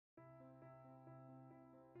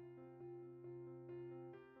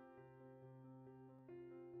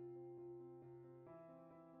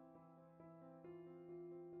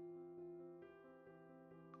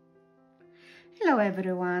Hello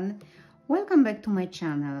everyone, welcome back to my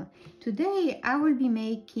channel. Today I will be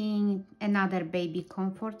making another baby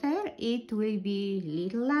comforter. It will be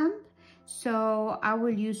little lamb. So I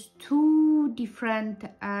will use two different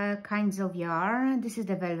kinds of yarn. This is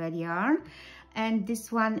the velvet yarn and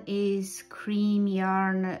this one is cream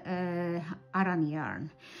yarn, Aran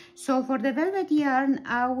yarn. So for the velvet yarn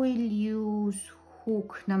I will use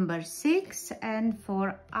hook number 6 and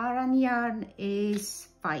for Aran yarn is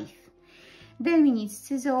 5. Then we need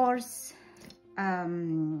scissors,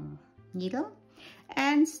 needle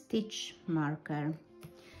and stitch marker.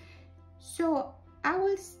 So I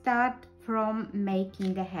will start from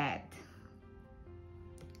making the head.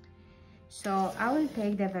 So I will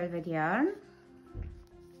take the velvet yarn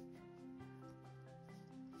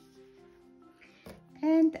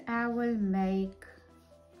and I will make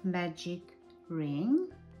magic ring.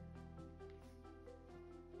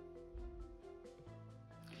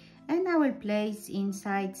 And I will place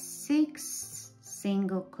inside 6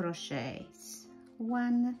 single crochets.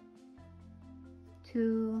 1,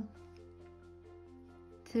 2,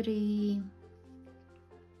 3,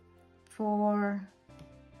 4,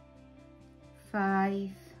 5,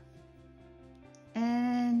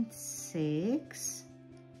 and 6.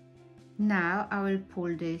 Now I will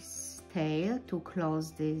pull this tail to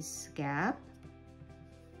close this gap.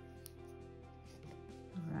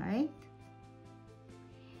 Right.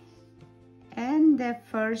 And the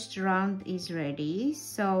first round is ready.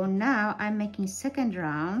 So now I'm making second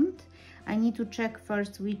round. I need to check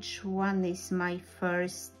first which one is my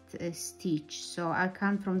first stitch. So I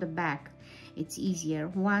count from the back. It's easier.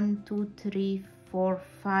 1, 2, 3, 4,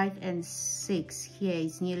 5, and 6. Here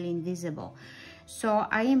is nearly invisible. So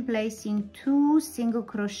I am placing 2 single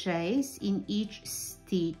crochets in each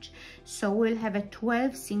stitch. So we'll have a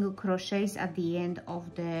 12 single crochets at the end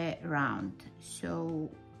of the round.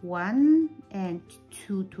 So 1 and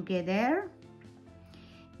 2 together,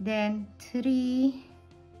 then 3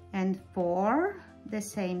 and 4 the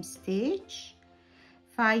same stitch,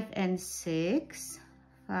 5 and 6,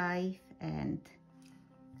 5 and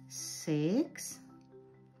 6,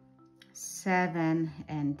 7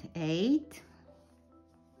 and 8,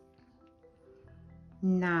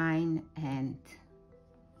 9 and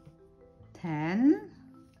 10,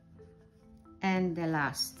 and the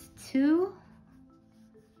last 2,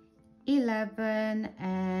 11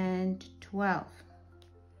 and 12.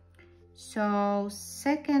 So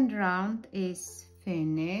second round is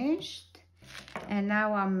finished and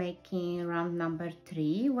now I'm making round number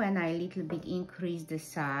 3 when I little bit increase the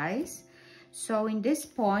size. So in this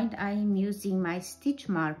point I am using my stitch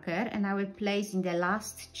marker and I will place in the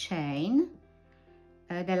last chain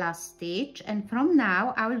the last stitch, and from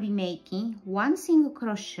now I will be making 1 single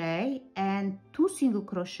crochet and 2 single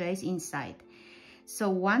crochets inside. So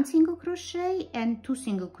 1 single crochet and 2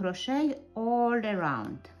 single crochet all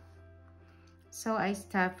around. So I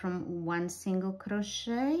start from 1 single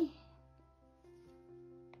crochet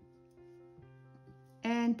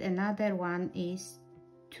and another one is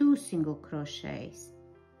 2 single crochets,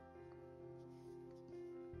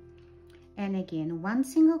 and again 1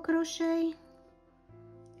 single crochet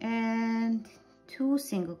and 2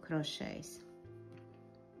 single crochets,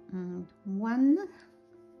 1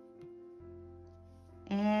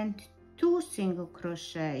 and 2 single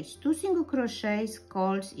crochets. 2 single crochets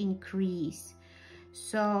calls increase.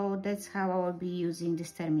 So that's how I will be using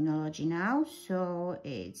this terminology now. So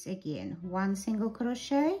it's again 1 single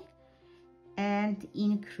crochet and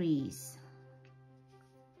increase,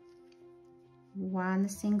 1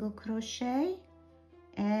 single crochet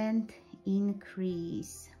and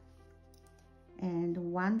increase, and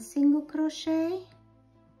 1 single crochet,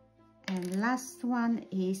 and last one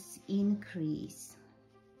is increase.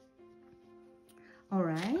 All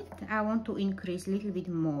right, I want to increase a little bit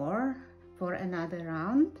more for another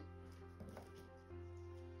round.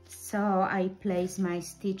 So I place my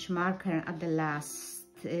stitch marker at the last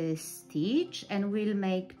stitch and we'll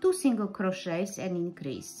make 2 single crochets and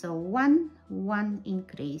increase. So 1, 1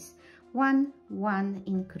 increase, 1, 1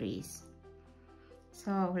 increase.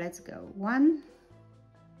 So let's go. 1,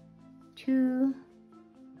 2,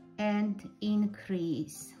 and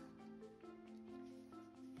increase.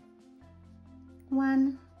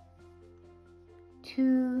 1,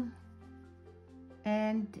 2,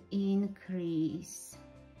 and increase.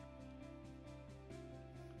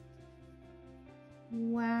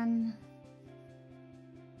 1,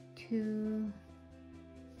 2,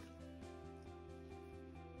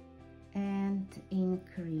 and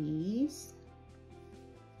increase.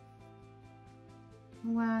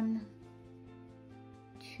 1,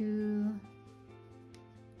 2,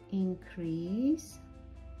 increase,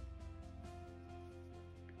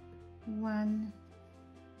 1,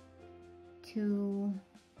 2,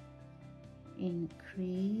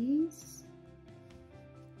 increase.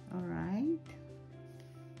 All right,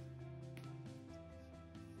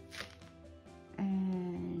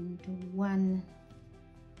 and 1,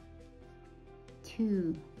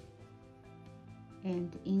 2,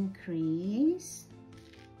 and increase.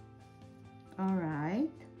 All right,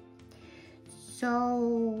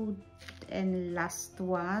 so, and last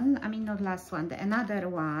one, I mean not last one, another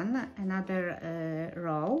one, another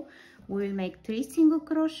row, we'll make 3 single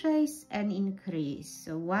crochets and increase.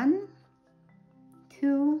 So 1,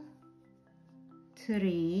 2,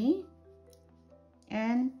 3,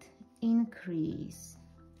 and increase.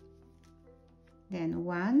 Then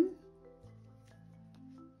 1,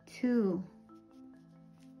 2,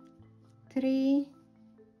 3,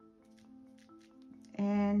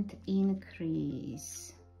 and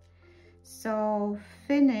increase. So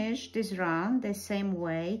finish this round the same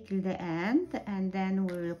way till the end, and then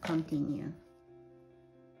we will continue.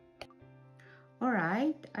 All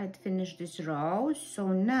right, I'd finished this row, so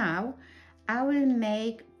now I will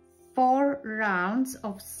make 4 rounds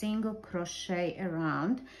of single crochet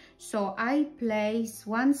around. So I place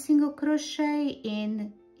 1 single crochet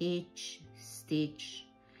in each stitch.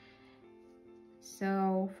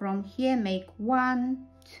 So from here make 1,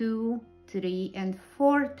 2, 3, and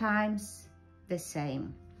 4 times the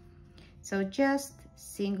same. So just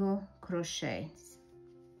single crochets.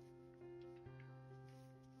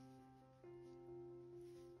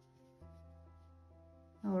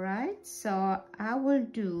 All right, so I will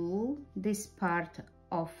do this part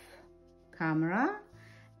off camera,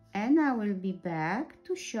 and I will be back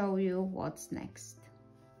to show you what's next.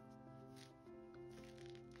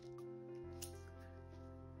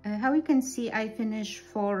 How you can see, I finished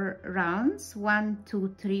 4 rounds, 1,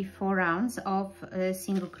 2, 3, 4 rounds of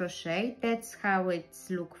single crochet. That's how it's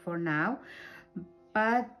look for now,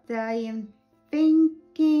 but I am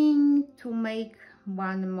thinking to make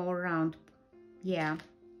 1 more round. Yeah,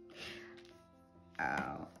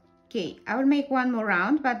 okay, I will make 1 more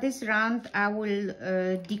round, but this round I will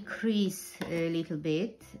decrease a little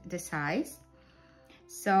bit the size.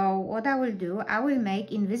 So what I will do, I will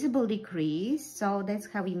make invisible decrease. So that's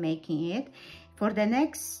how we're making it. For the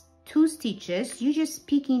next 2 stitches, you just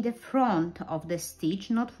picking the front of the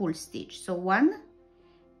stitch, not full stitch. So 1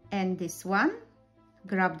 and this one,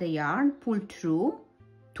 grab the yarn, pull through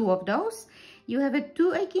 2 of those. You have a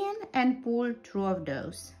 2 again and pull 2 of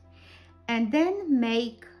those. And then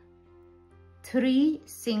make 3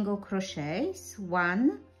 single crochets,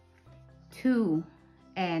 1, 2,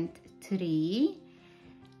 and 3.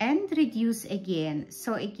 And reduce again.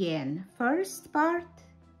 So again, first part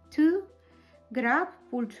 2, grab,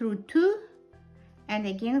 pull through 2, and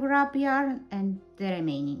again grab yarn and the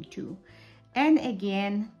remaining 2, and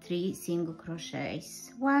again 3 single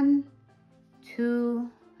crochets, 1, 2,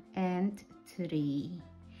 and 3.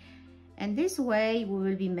 And this way we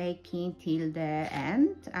will be making till the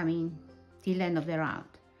end, I mean till the end of the round.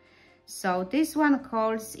 So this one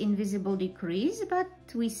calls invisible decrease, but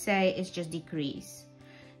we say it's just decrease.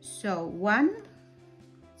 So 1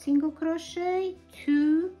 single crochet,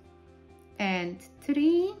 2 and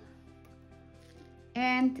 3,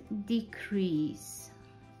 and decrease.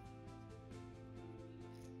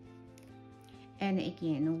 And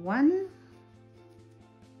again 1,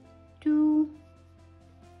 2,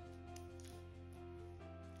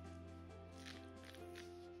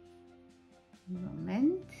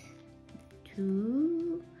 moment,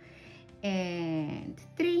 2, and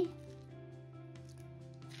 3,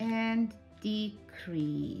 and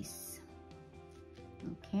decrease.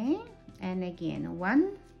 Okay, and again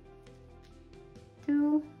 1,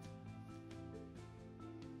 2,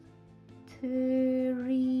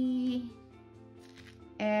 3,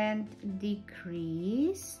 and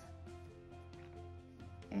decrease,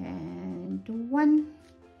 and 1,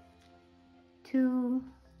 2,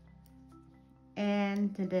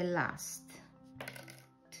 and the last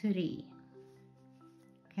 3.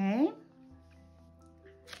 Okay,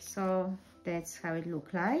 so that's how it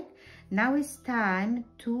look like. Now it's time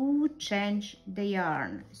to change the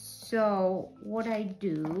yarn. So what I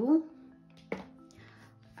do,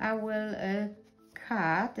 I will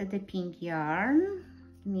cut the pink yarn.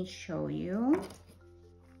 Let me show you.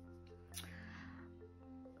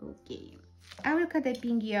 Okay, I will cut the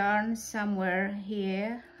pink yarn somewhere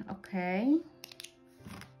here. Okay,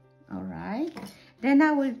 all right. Then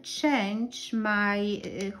I will change my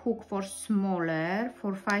hook for smaller,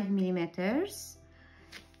 for 5 millimeters.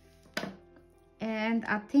 And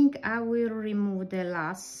I think I will remove the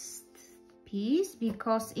last piece,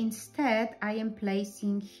 because instead I am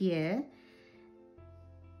placing here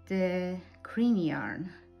the cream yarn,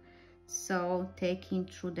 so taking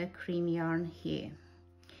through the cream yarn here.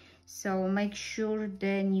 So make sure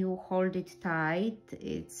then you hold it tight.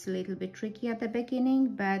 It's a little bit tricky at the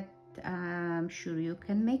beginning, but I'm sure you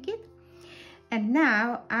can make it. And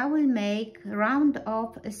now I will make round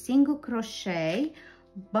of a single crochet,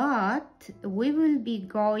 but we will be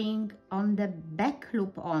going on the back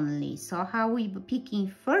loop only. So how we picking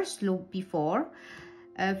first loop before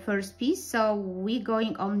first piece, so we're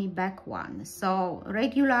going only back one. So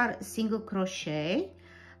regular single crochet,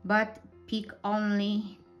 but pick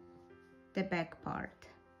only the back part.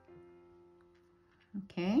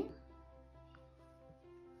 Okay.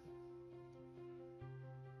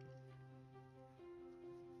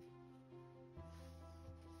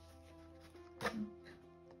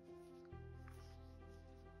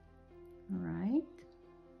 All right.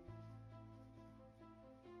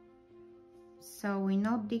 So we're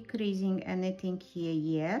not decreasing anything here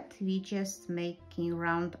yet. We're just making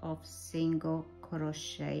round of single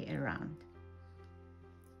crochet around.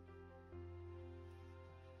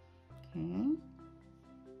 Okay.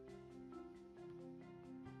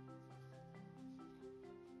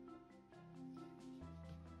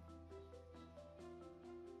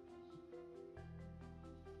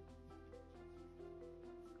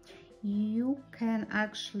 You can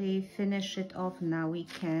actually finish it off now. We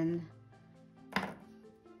can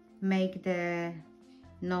make the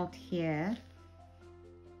knot here.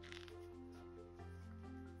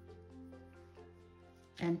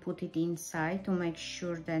 And put it inside to make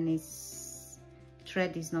sure then its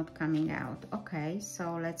thread is not coming out. Okay,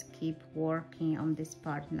 so let's keep working on this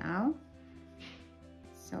part now.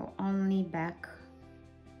 So only back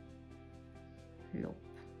loop.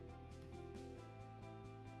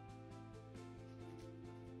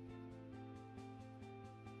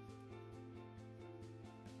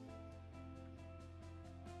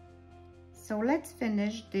 So let's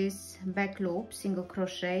finish this back loop single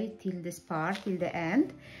crochet till this part, till the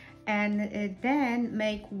end, and then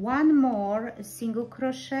make one more single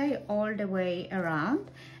crochet all the way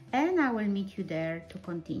around, and I will meet you there to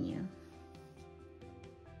continue.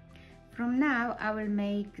 From now I will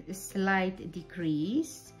make a slight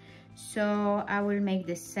decrease, so I will make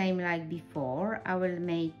the same like before. I will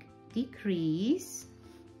make decrease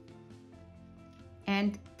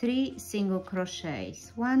and 3 single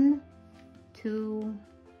crochets, 1, 2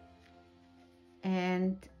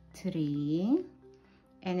 and 3,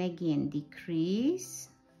 and again decrease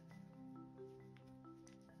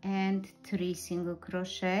and 3 single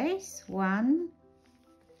crochets, 1,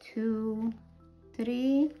 2,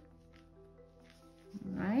 3.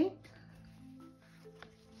 Right,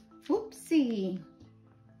 oopsie,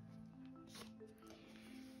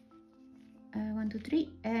 1, 2, 3,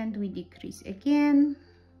 and we decrease again,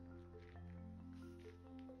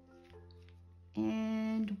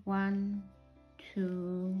 and 1,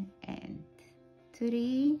 2 and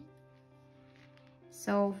 3.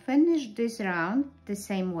 So finish this round the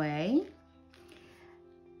same way,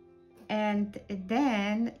 and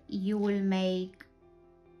then you will make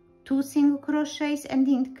 2 single crochets and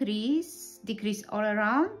decrease all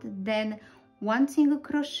around, then 1 single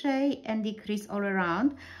crochet and decrease all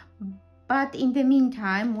around. But in the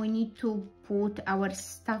meantime we need to put our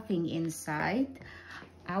stuffing inside.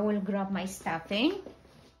 I will grab my stuffing.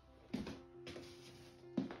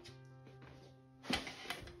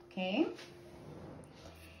 Okay,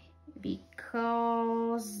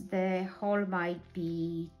 because the hole might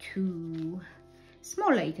be too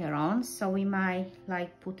small later on, so we might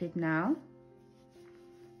like put it now.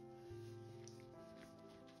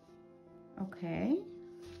 Okay,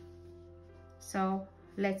 so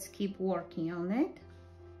let's keep working on it.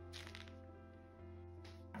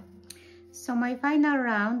 So my final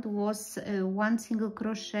round was 1 single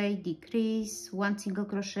crochet decrease, 1 single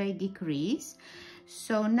crochet decrease.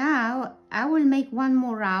 So now I will make one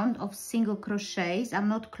more round of single crochets. I'm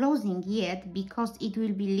not closing yet because it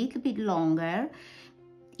will be a little bit longer.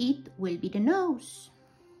 It will be the nose.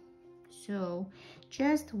 So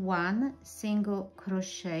just 1 single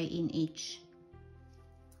crochet in each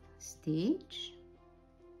stitch.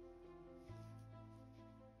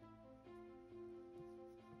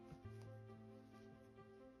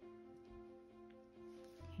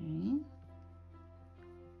 Okay.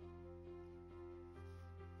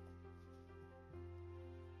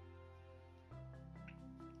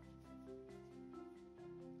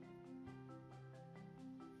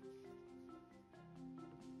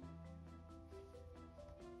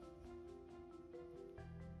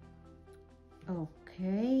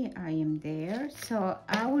 Okay, I am there. So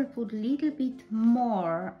I will put a little bit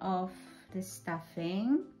more of the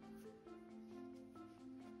stuffing.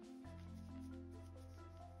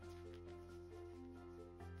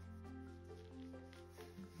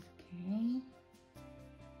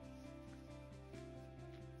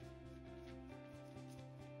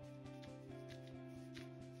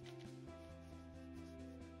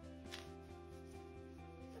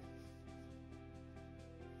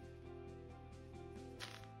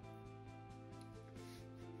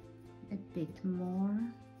 bit more.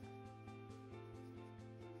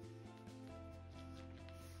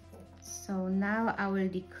 So now I will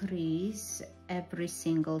decrease every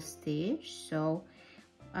single stitch, so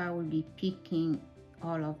I will be picking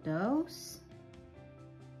all of those.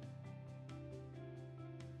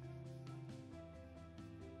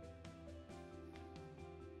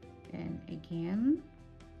 And again,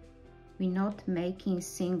 we're not making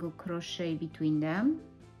single crochet between them.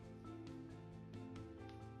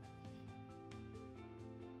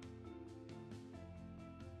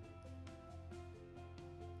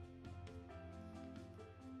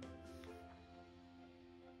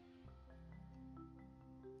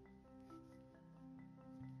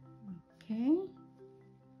 Okay,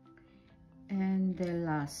 and the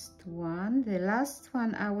last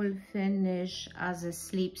one I will finish as a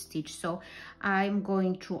slip stitch, so I'm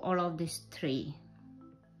going through all of these 3,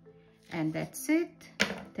 and that's it.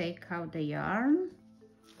 Take out the yarn.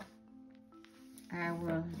 I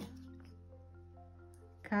will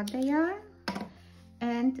cut the yarn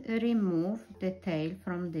and remove the tail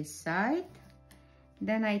from this side.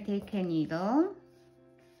 Then I take a needle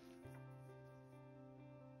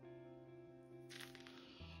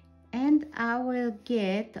and I will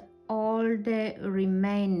get all the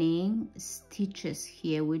remaining stitches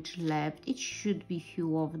here which left. It should be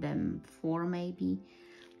few of them, 4 maybe.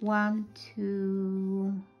 1,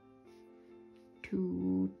 2,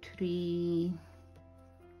 3,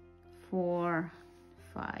 4,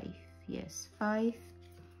 5. Yes, 5.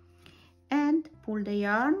 And pull the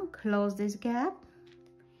yarn, close this gap,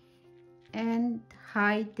 and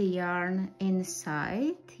hide the yarn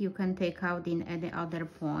inside. You can take out in any other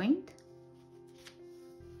point.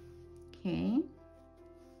 Okay,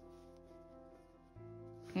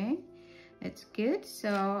 that's good.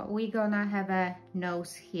 So we're gonna have a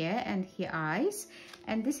nose here and here eyes,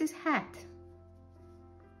 and this is hat.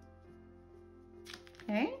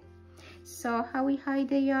 Okay, so how we hide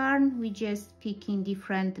the yarn, we just pick in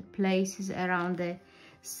different places around the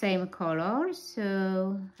same color,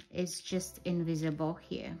 so it's just invisible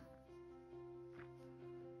here.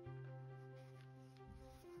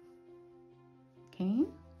 Okay,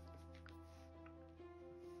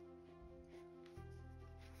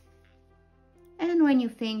 and when you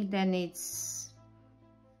think then it's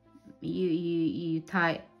you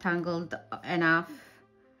tangled enough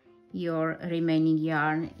your remaining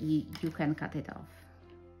yarn, you can cut it off.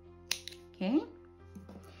 Okay,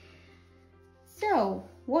 so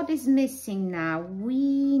what is missing now?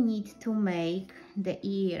 We need to make the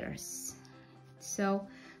ears. So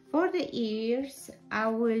for the ears I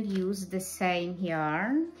will use the same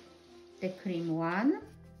yarn, the cream one.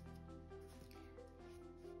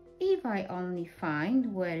 If I only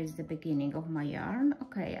find where is the beginning of my yarn,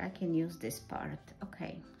 okay, I can use this part.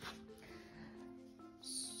 Okay,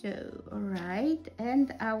 so all right,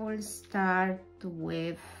 and I will start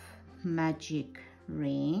with magic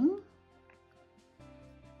ring,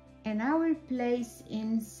 and I will place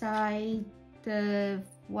inside the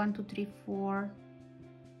 1, 2, 3,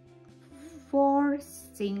 4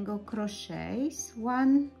 single crochets.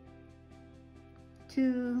 1,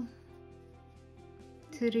 2,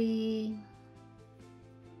 3,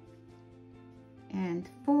 and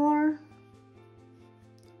 4.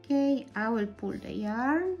 Okay, I will pull the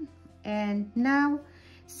yarn, and now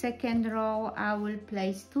second row I will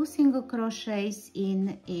place 2 single crochets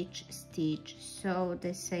in each stitch, so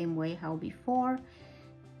the same way how before,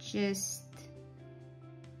 just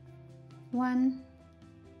 1,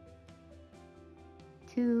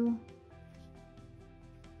 2,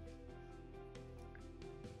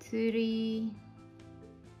 3,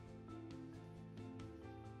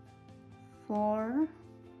 4,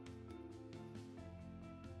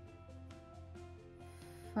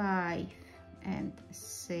 5, and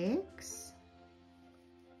 6,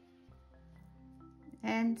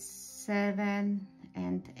 and 7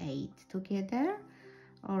 and 8 together.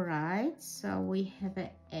 All right, so we have an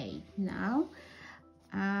 8 now.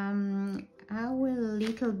 I will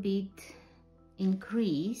little bit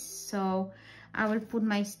increase, so I will put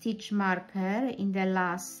my stitch marker in the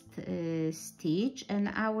last stitch, and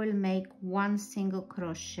I will make 1 single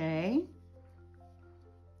crochet,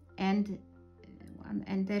 and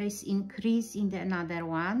there is increase in the another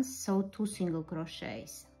one, so 2 single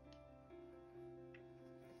crochets.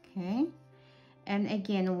 Okay, and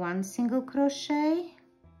again 1 single crochet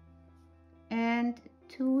and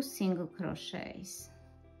 2 single crochets.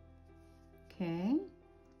 Okay,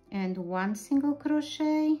 and 1 single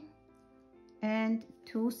crochet and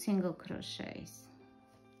 2 single crochets,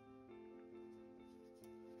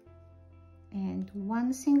 and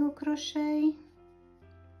 1 single crochet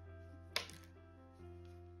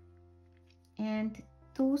and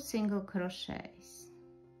 2 single crochets.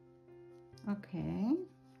 Okay,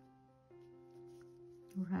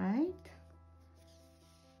 right.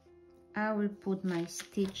 I will put my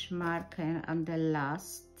stitch marker on the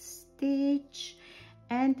last stitch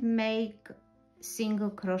and make single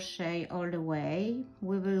crochet all the way.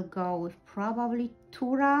 We will go with probably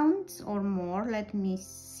 2 rounds or more. Let me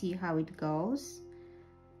see how it goes.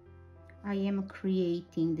 I am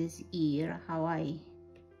creating this ear, how I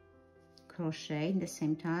crochet at the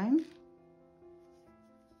same time.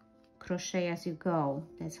 Crochet as you go,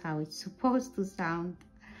 that's how it's supposed to sound.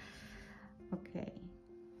 Okay.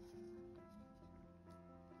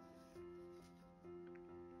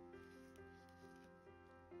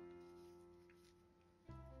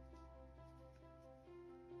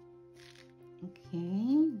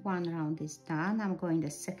 Okay, 1 round is done. I'm going the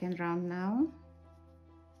 2nd round now.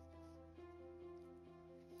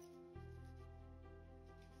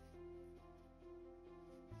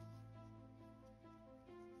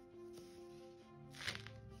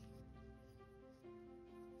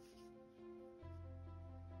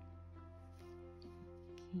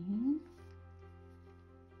 Okay.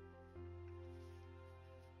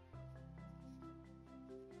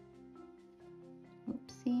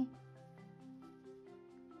 Oopsie.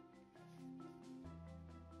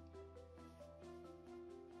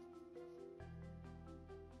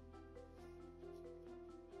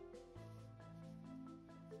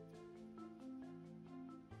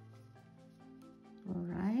 All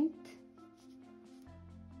right,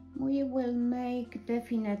 we will make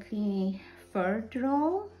definitely 3rd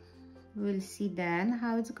row. We'll see then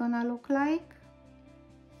how it's gonna look like.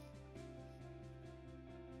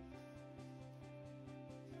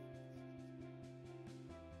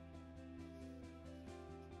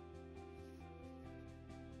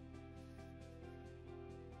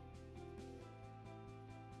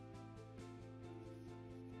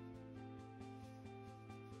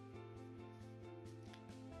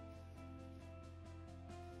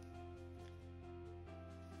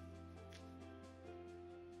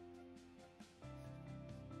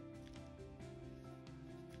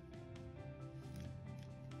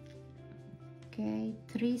 Okay,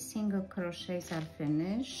 3 single crochets are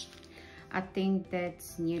finished. I think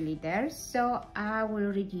that's nearly there, so I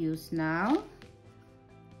will reduce now.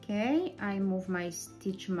 Okay, I move my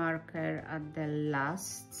stitch marker at the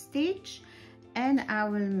last stitch and I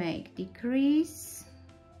will make decrease,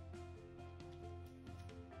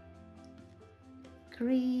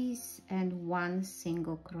 decrease and 1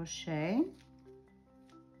 single crochet,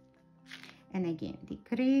 and again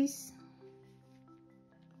decrease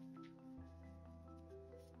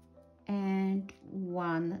and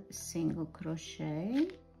 1 single crochet,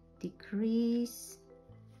 decrease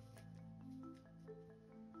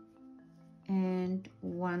and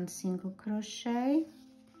 1 single crochet,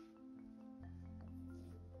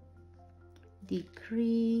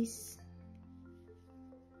 decrease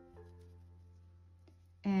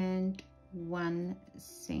and 1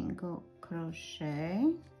 single crochet.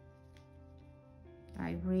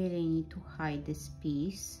 I really need to hide this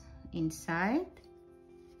piece inside.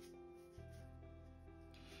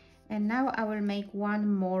 And now I will make 1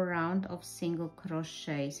 more round of single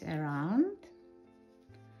crochets around.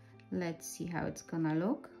 Let's see how it's gonna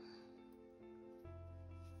look.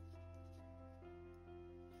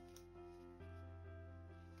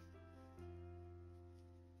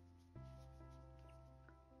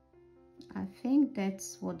 I think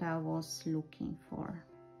that's what I was looking for.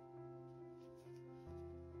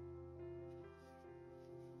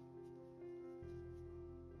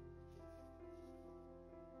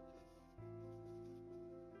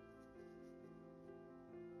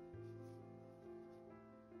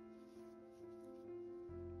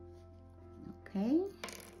 Okay,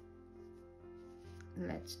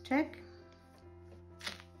 let's check.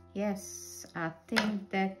 Yes, I think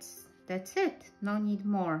that's it. No need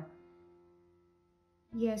more.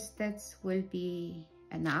 Yes, that will be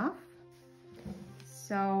enough.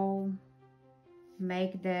 So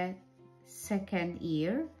make the 2nd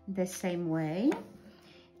ear the same way.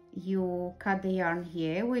 You cut the yarn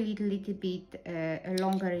here with a little bit a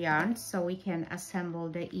longer yarn so we can assemble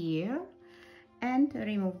the ear and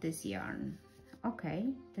remove this yarn. Okay,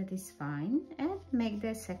 that is fine, and make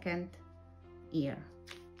the 2nd ear.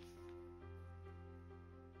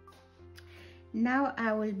 Now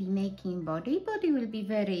I will be making body. Body will be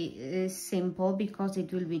very simple because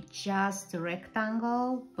it will be just a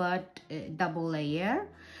rectangle but double layer.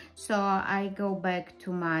 So I go back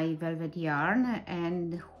to my velvet yarn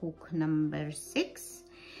and hook number 6,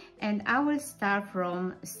 and I will start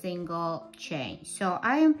from single chain. So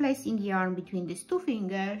I am placing yarn between these 2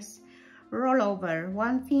 fingers, roll over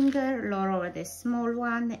one finger, roll over the small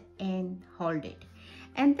one and hold it.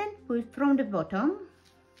 And then pull from the bottom,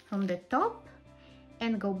 from the top,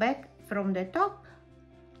 and go back from the top,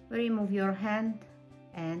 remove your hand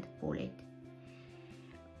and pull it.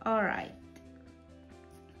 All right.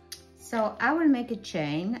 So I will make a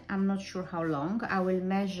chain. I'm not sure how long. I will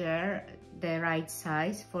measure the right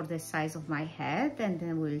size for the size of my head and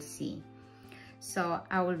then we'll see. So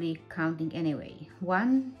I will be counting anyway.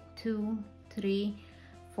 1, 2, 3,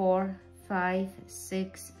 4, 5,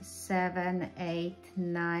 6, 7, 8,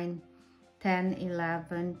 9, 10,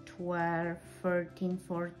 11, 12, 13,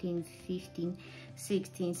 14, 15,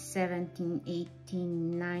 16, 17,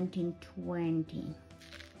 18, 19, 20.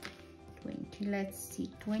 20, let's see,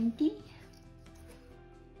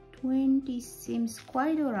 20 seems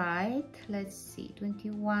quite all right. Let's see,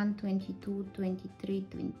 21, 22, 23,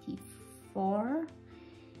 24,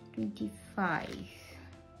 25.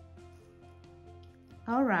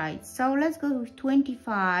 All right, so let's go with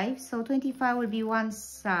 25. So 25 will be one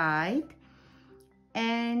side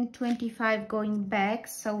and 25 going back,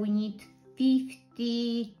 so we need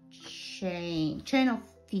 50 chain of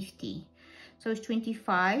 50. So it's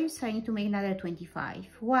 25, so I need to make another 25.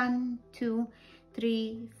 1, 2,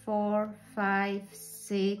 3, 4, 5,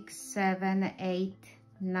 6, 7, 8,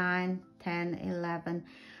 9, 10, 11,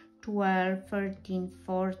 12, 13,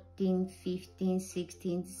 14, 15,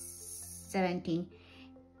 16, 17,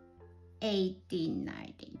 18,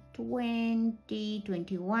 19, 20,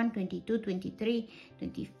 21, 22, 23,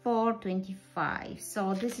 24, 25.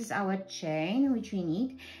 So this is our chain which we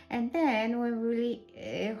need, and then we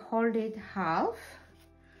will hold it half.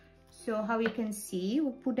 So how you can see,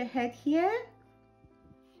 we put the head here.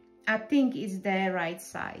 I think it's the right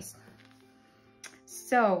size.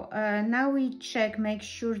 So now we check, make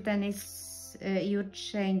sure that it's your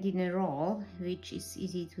chain didn't roll, which is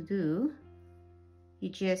easy to do. You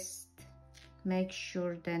just make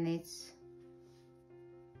sure then it's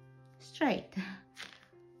straight.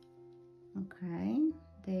 Okay,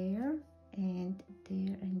 there and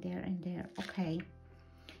there and there and there. Okay,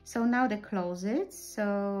 so now the closet.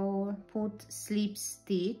 So put slip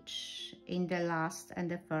stitch in the last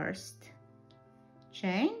and the first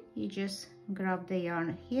chain. You just grab the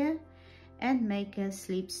yarn here and make a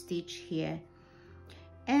slip stitch here.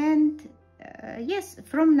 And yes,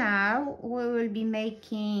 from now we will be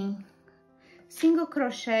making single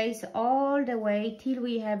crochets all the way till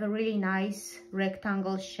we have a really nice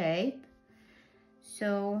rectangle shape.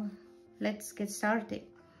 So let's get started.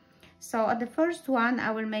 So at the first one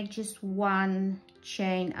I will make just one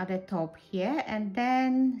chain at the top here and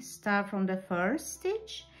then start from the first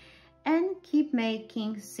stitch and keep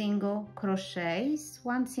making single crochets,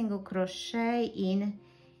 one single crochet in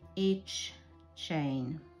each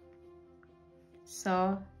chain.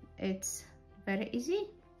 So it's very easy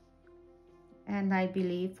and I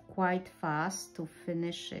believe quite fast to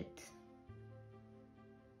finish it.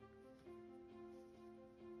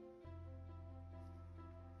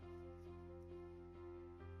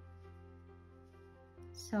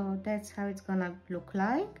 So that's how it's gonna look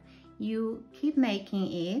like. You keep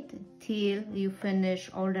making it till you finish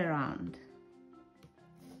all the round.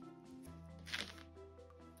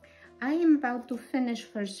 I am about to finish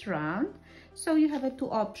first round, so you have two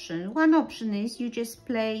options. One option is you just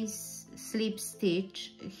place slip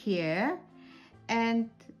stitch here and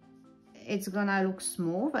it's gonna look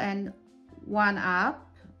smooth, and one up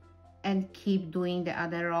and keep doing the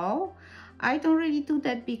other row. I don't really do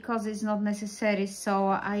that because it's not necessary, so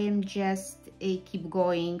I am just keep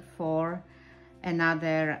going for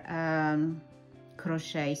another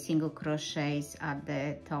crochet, single crochets at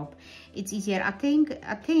the top. It's easier. I think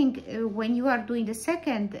when you are doing the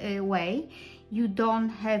second way, you don't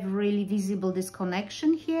have really visible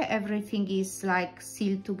disconnection here. Everything is like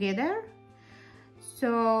sealed together.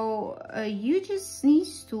 So you just need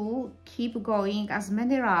to keep going as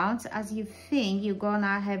many rounds as you think you're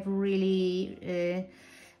gonna have really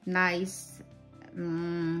nice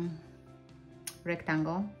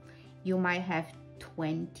rectangle. You might have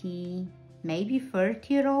 20, maybe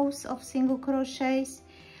 30 rows of single crochets.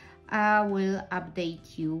 I will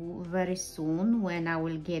update you very soon when I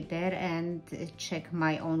will get there and check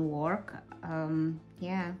my own work.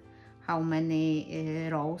 Yeah, how many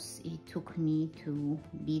rows it took me to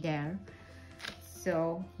be there.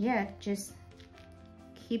 So yeah, just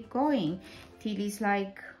keep going till it's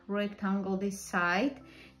like rectangle this side,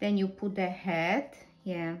 then you put the head.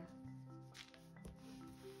 Yeah,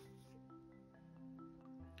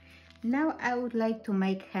 now I would like to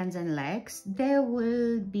make hands and legs. They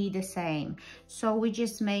will be the same, so we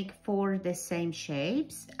just make 4 the same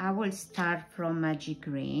shapes. I will start from magic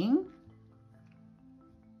ring.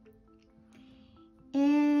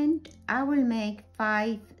 and I will make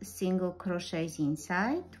 5 single crochets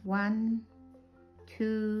inside. 1,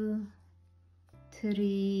 2,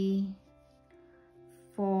 3,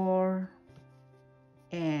 4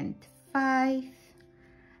 and 5.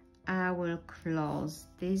 I will close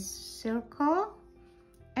this circle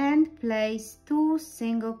and place 2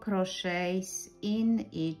 single crochets in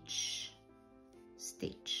each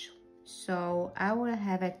stitch, so I will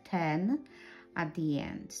have a 10 at the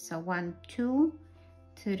end. So 1, 2,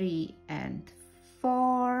 3 and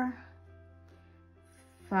 4,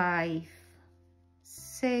 5,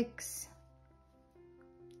 6,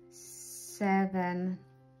 7,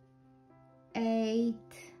 8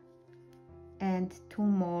 and 2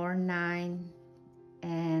 more, 9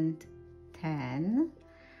 and 10.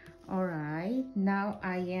 All right, now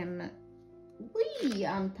I am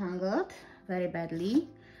untangled very badly.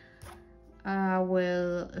 I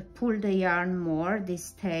will pull the yarn more,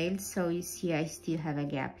 this tail, so you see I still have a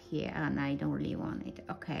gap here and I don't really want it.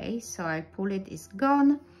 Okay, so I pull it, it's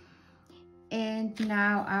gone. And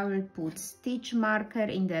now I will put stitch marker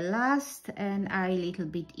in the last and I little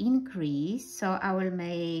bit increase, so I will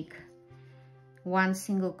make 1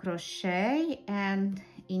 single crochet and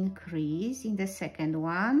increase in the second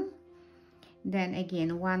one, then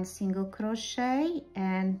again 1 single crochet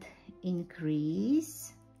and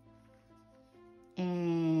increase,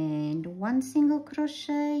 and 1 single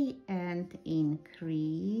crochet and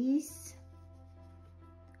increase,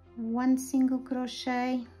 1 single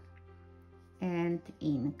crochet and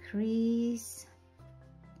increase,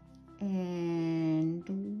 and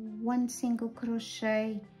 1 single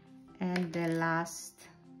crochet and the last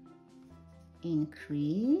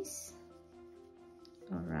increase.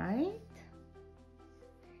 All right,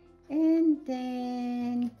 and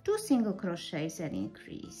then 2 single crochets and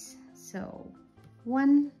increase, so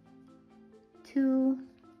 1, 2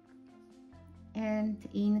 and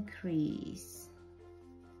increase,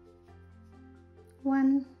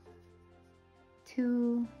 1,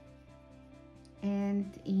 2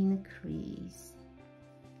 and increase,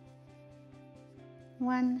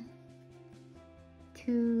 1,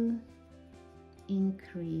 2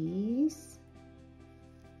 increase,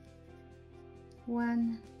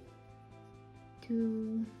 1,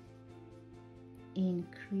 2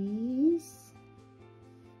 increase,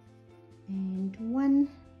 and 1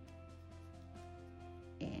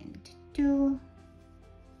 and 2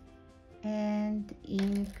 and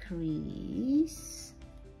increase.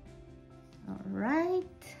 All right,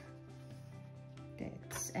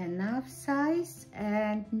 that's enough size,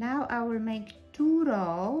 and now I will make 2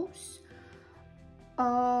 rows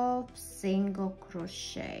of single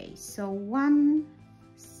crochet, so 1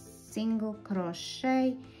 single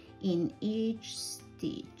crochet in each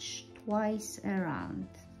stitch twice around.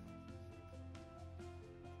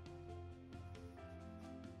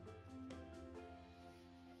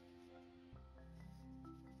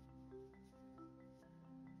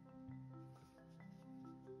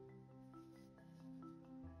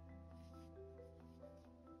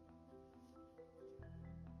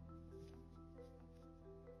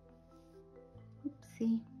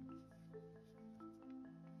 Oopsie.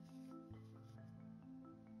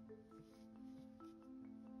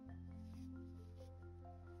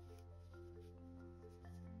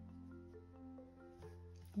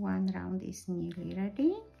 One round is nearly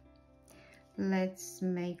ready. Let's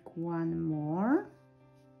make one more.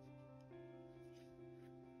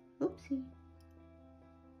 Oopsie.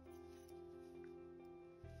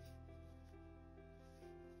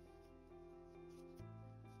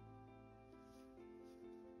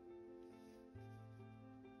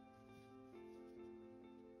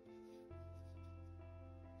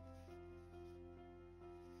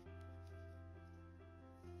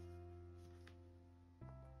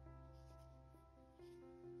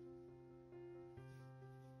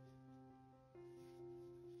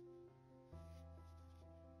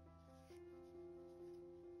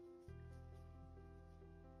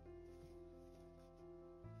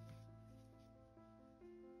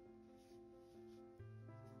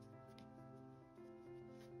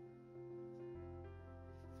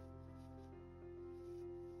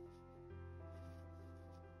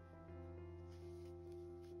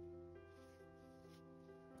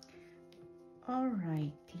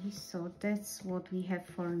 Alrighty, so that's what we have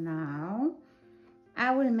for now.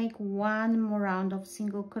 I will make one more round of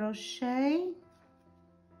single crochet,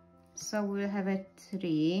 so we'll have a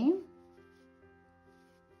 3.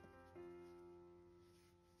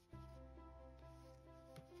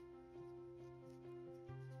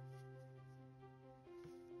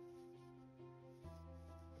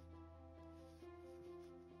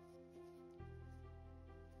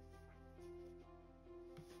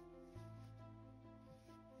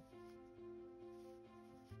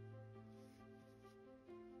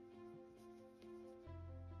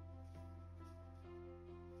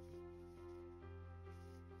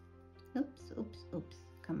 oops,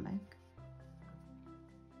 come back.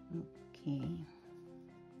 Okay.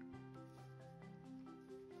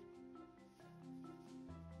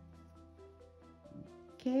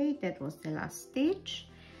 Okay, that was the last stitch,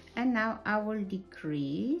 and now I will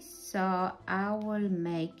decrease. So I will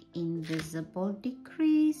make invisible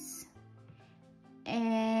decrease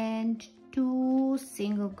and 2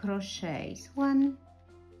 single crochets, 1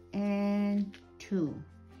 and 2.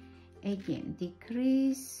 Again,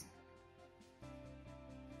 decrease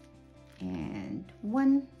and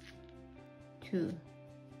 1, 2,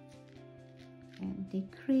 and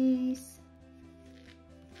decrease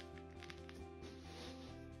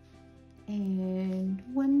and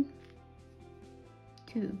 1,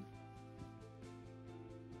 2,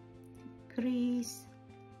 decrease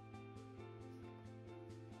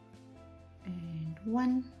and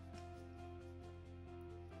 1,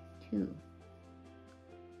 2,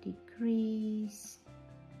 decrease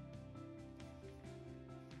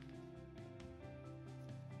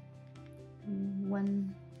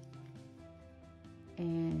one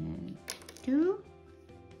and 2.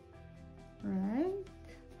 Right,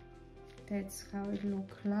 that's how it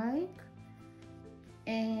look like.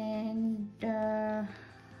 And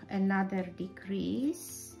another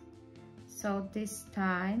decrease. So this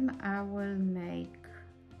time I will make,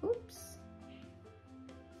 oops,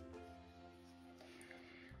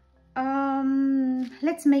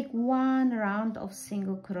 let's make 1 round of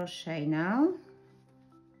single crochet now,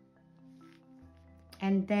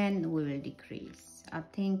 and then we will decrease. I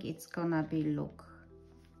think it's gonna be look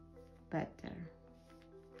better.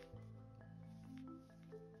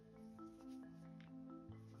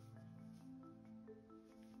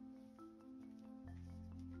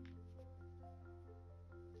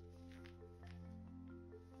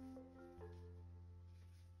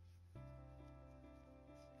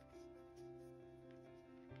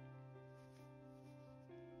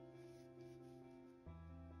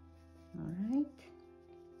 All right,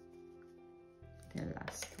 the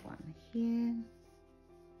last one here,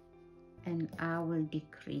 and I will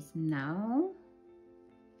decrease now.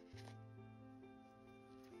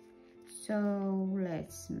 So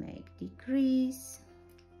let's make decrease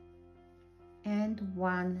and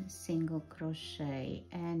 1 single crochet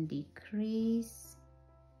and decrease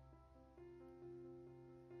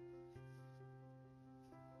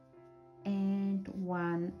and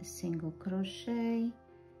 1 single crochet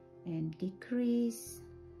and decrease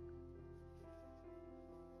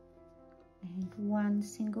and 1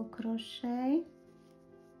 single crochet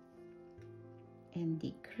and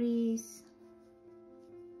decrease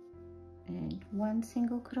and 1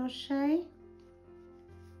 single crochet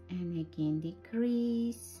and again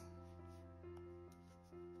decrease,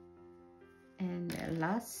 and the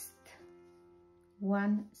last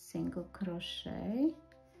 1 single crochet.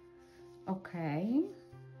 Okay,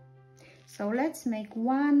 so let's make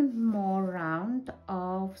 1 more round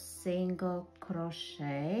of single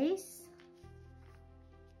crochets.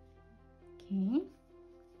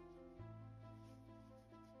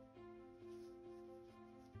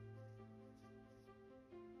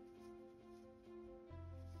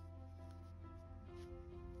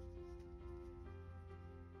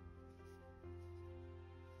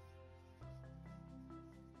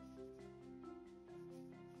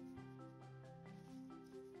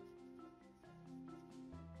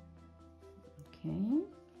 Okay,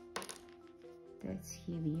 that's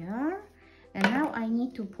here we are. And now I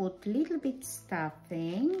need to put little bit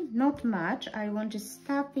stuffing, not much. I want just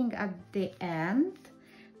stuffing at the end,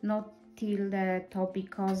 not till the top,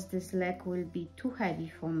 because this leg will be too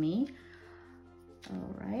heavy for me.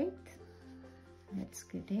 All right, let's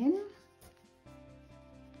get in.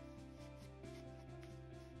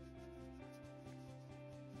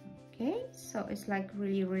 Okay, so it's like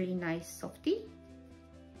really nice softy.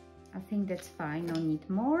 I think that's fine, no need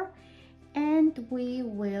more. And we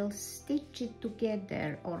will stitch it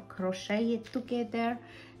together or crochet it together.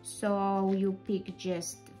 So you pick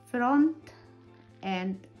just front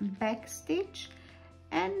and back stitch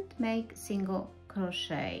and make single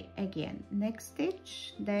crochet. Again, next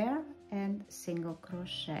stitch there and single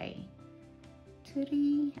crochet.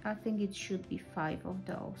 3, I think it should be 5 of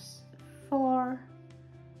those. 4,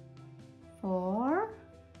 4,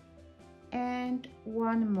 and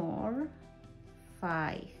 1 more,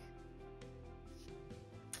 5.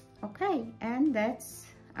 Okay, and that's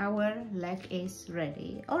our leg is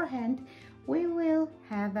ready. Or hand, we will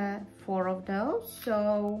have 4 of those,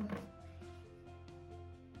 so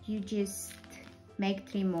you just make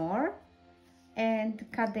 3 more and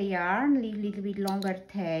cut the yarn, leave a little bit longer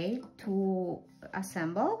tail to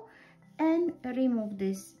assemble, and remove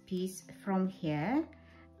this piece from here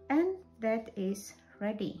and that is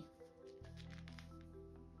ready.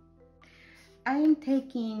 I am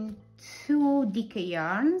taking two decay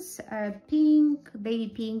yarns, pink, baby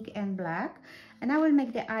pink and black, and I will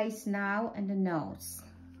make the eyes now and the nose.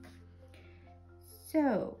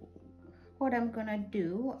 So what I'm gonna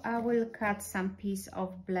do, I will cut some piece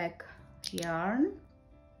of black yarn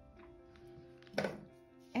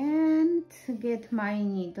and get my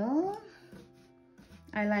needle.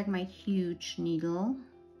 I like my huge needle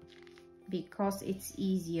because it's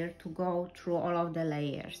easier to go through all of the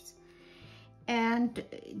layers. And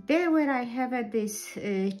there where I have this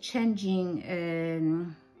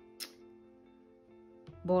changing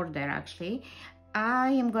border, actually,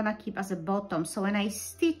 I am gonna keep as a bottom, so when I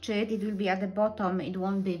stitch it, it will be at the bottom, it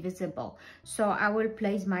won't be visible. So I will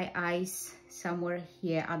place my eyes somewhere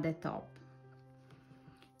here at the top.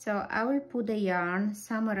 So I will put the yarn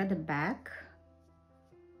somewhere at the back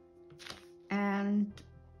and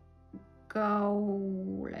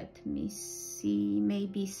go, let me see,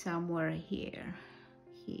 maybe somewhere here.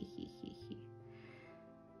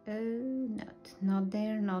 Not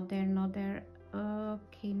there.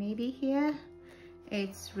 Okay, maybe here.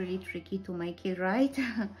 It's really tricky to make it right.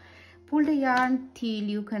 Pull the yarn till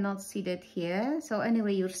you cannot see that here. So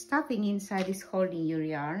anyway, your stuffing inside is holding your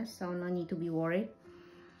yarn, so no need to be worried.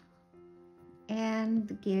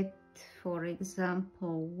 And get, for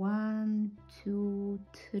example, 1, 2,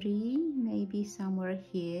 3, maybe somewhere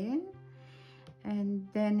here, and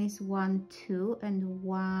then is 1, 2, and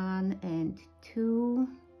 1 and 2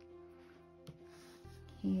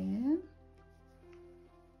 here.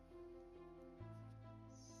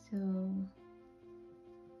 So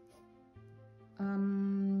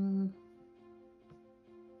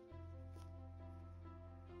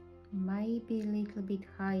maybe a little bit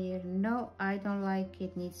higher. No, I don't like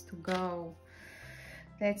it, needs to go.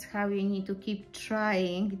 That's how you need to keep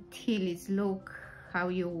trying till it's look how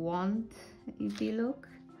you want it to look.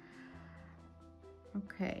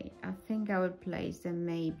 Okay, I think I will place them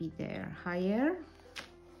maybe there higher.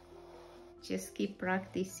 Just keep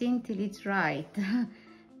practicing till it's right.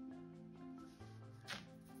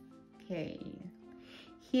 Okay,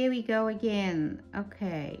 here we go again.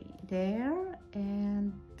 Okay, there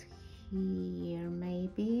and here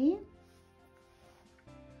maybe.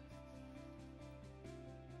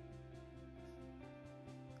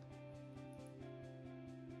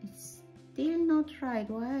 It's still not right.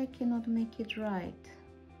 Why I cannot make it right?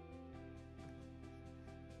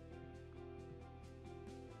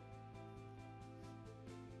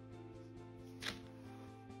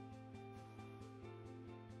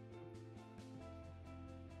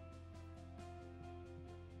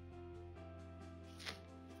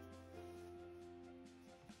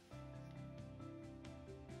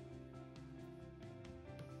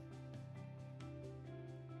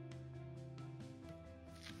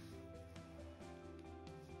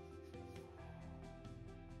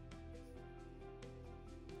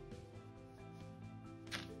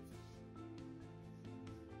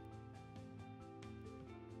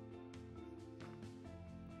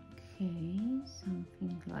 Okay,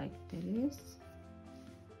 something like this.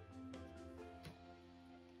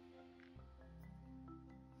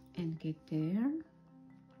 And get there.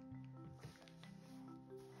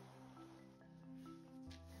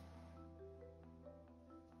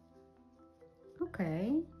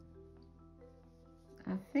 Okay,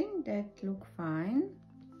 I think that look fine.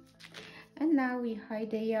 And now we hide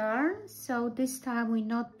the yarn. So this time we're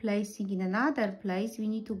not placing in another place. We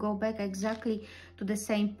need to go back exactly to the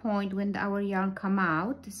same point when our yarn come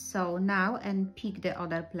out. So now, and pick the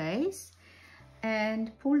other place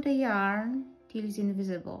and pull the yarn till it's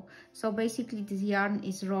invisible. So basically this yarn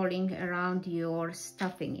is rolling around your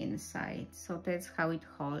stuffing inside. So that's how it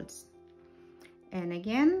holds. And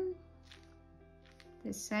again,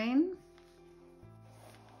 the same.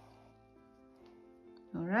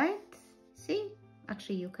 All right. See,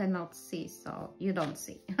 actually you cannot see, so you don't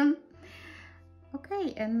see.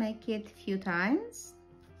 Okay, and make it a few times.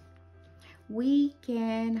 We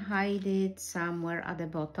can hide it somewhere at the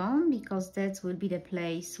bottom because that will be the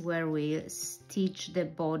place where we stitch the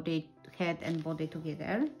body, head and body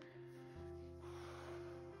together.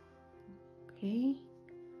 Okay,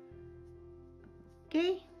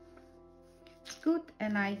 okay, it's good,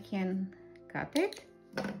 and I can cut it.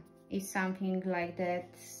 If something like that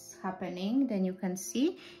happening, then you can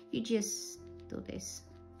see, you just do this,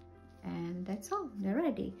 and that's all, they're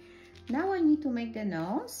ready. Now I need to make the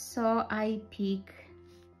nose, so I pick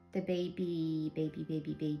the baby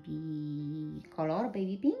color,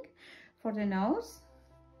 baby pink, for the nose.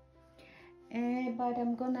 But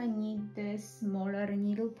I'm gonna need the smaller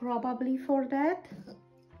needle probably for that.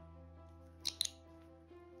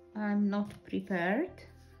 I'm not prepared,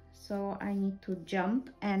 so I need to jump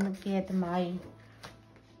and get my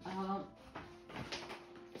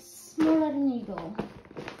smaller needle.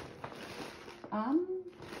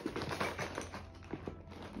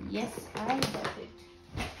 Yes, I got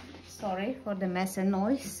it. Sorry for the mess and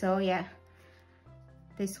noise. So yeah,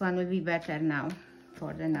 this one will be better now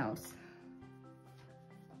for the nose.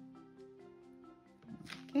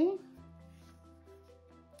 Okay,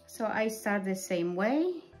 so I start the same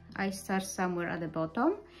way. I start somewhere at the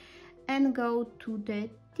bottom and go to the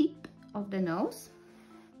tip of the nose,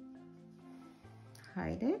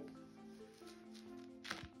 hide it,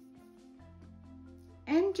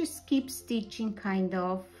 and just keep stitching kind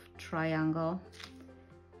of triangle.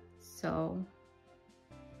 So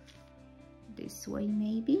this way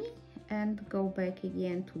maybe, and go back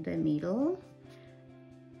again to the middle.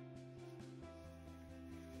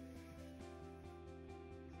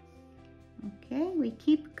 Okay, we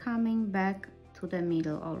keep coming back to the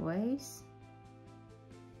middle always.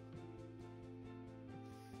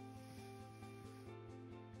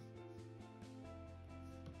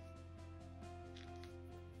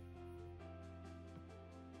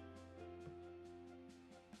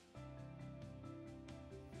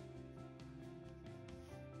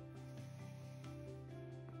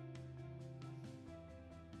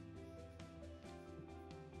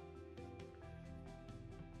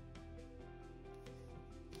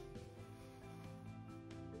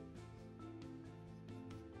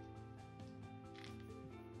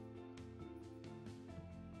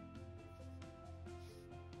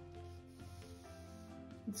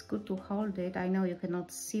 It's good to hold it. I know you cannot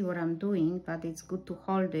see what I'm doing, but it's good to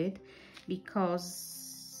hold it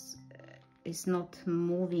because it's not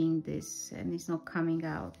moving this and it's not coming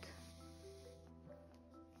out.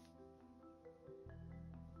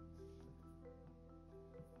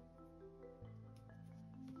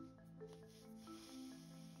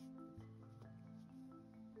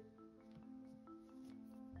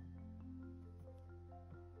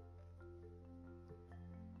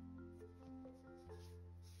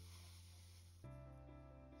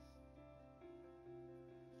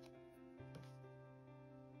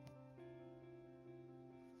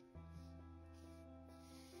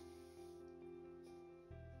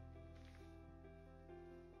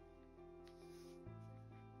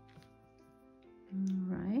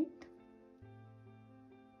 All right.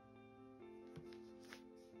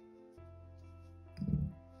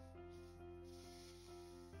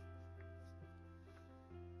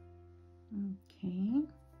 Okay.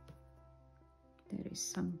 There is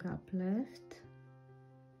some gap left.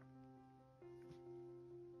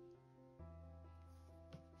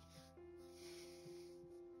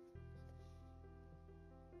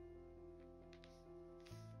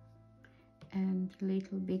 And a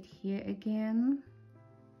little bit here again.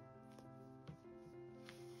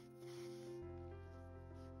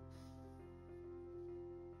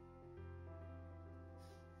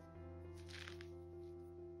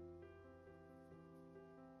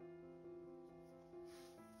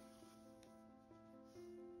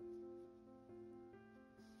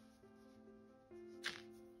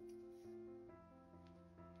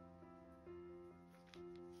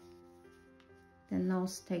 The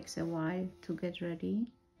nose takes a while to get ready.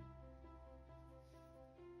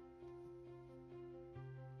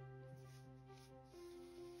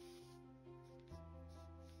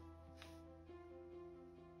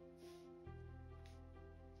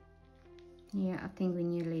 Yeah, I think we're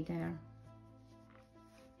nearly there.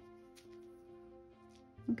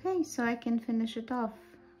 Okay, so I can finish it off.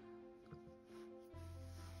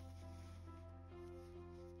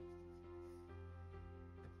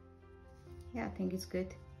 Yeah, I think it's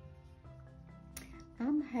good.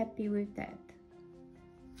 I'm happy with that.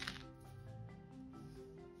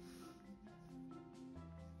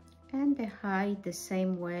 And I hide the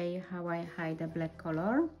same way how I hide the black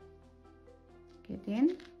color. Get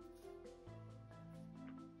in.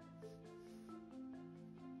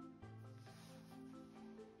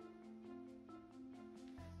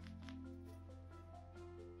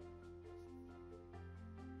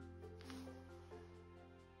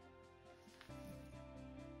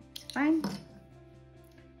 Fine,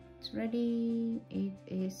 it's ready. It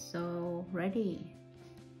is so ready.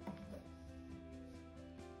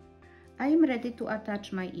 I am ready to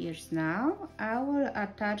attach my ears now. I will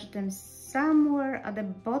attach them somewhere at the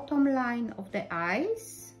bottom line of the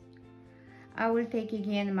eyes. I will take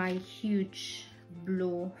again my huge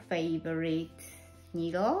blue favorite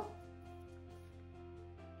needle.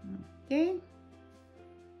 Okay,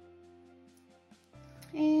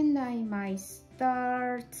 and I might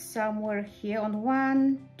start somewhere here on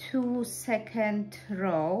 1, 2 second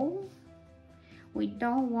row. We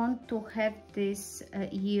don't want to have these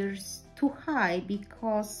ears too high,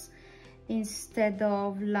 because instead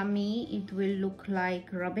of lammy it will look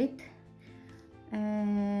like rabbit,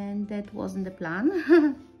 and that wasn't the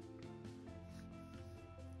plan.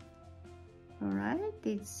 All right,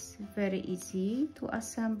 it's very easy to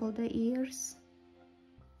assemble the ears.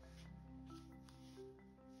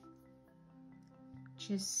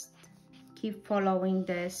 Just keep following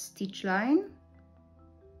the stitch line.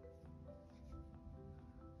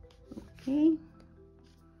 Okay,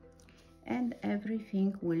 and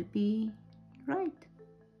everything will be right.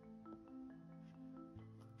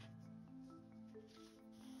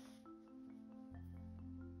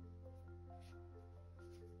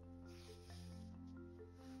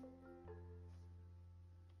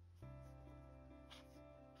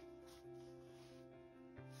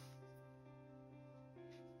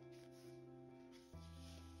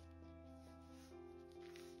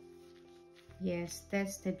 Yes,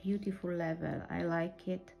 that's the beautiful level. I like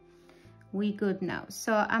it. We good now.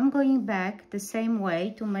 So I'm going back the same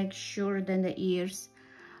way to make sure that the ears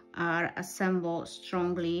are assembled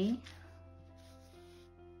strongly.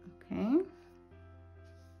 Okay.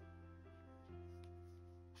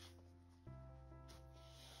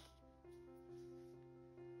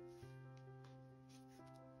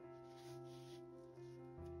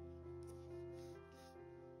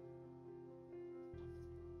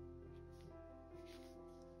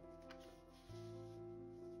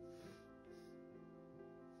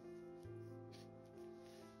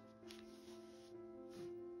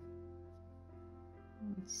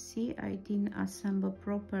 See, I didn't assemble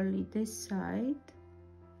properly this side.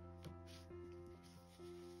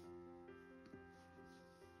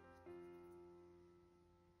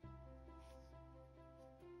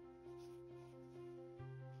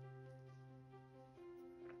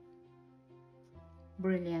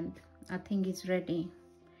 Brilliant. I think it's ready.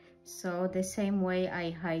 So the same way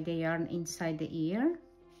I hide the yarn inside the ear.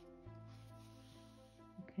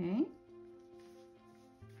 Okay.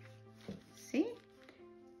 See?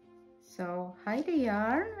 So hide the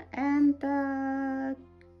yarn and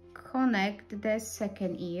connect the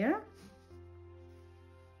second ear.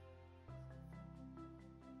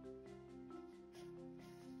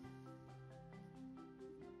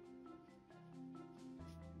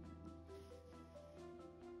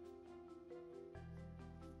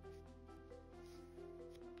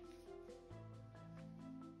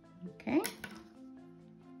 Okay.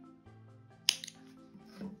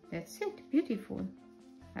 That's it. Beautiful.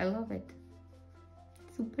 I love it.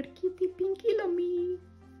 Super cutie pinky lummy.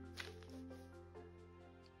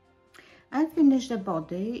 I finished the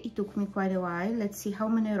body. It took me quite a while. Let's see how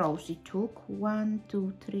many rows it took. 1,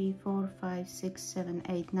 2, 3, 4, 5, 6, 7,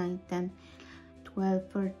 8, 9, 10,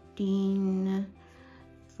 12, 13,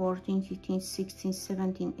 14, 15, 16,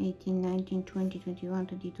 17, 18, 19, 20, 21,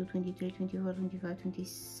 22, 23, 24, 25,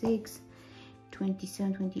 26,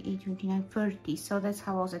 27, 28, 29, 30. So that's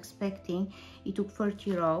how I was expecting. It took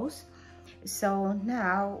 30 rows. So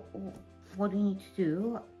now what we need to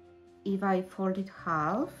do, if I fold it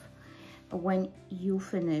half, when you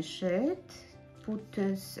finish it, put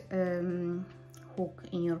this hook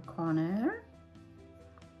in your corner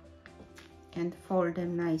and fold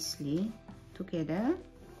them nicely together,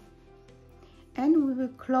 and we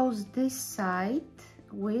will close this side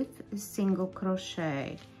with a single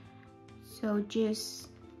crochet. So just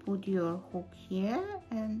put your hook here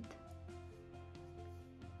and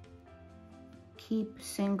keep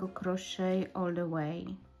single crochet all the way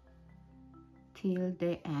till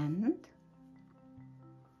the end,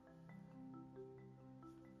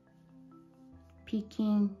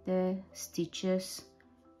 picking the stitches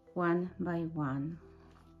one by one.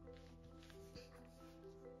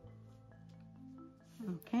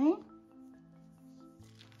 Okay.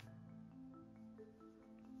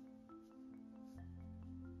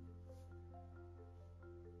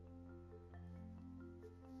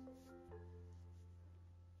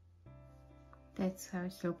 That's how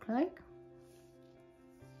it looks like.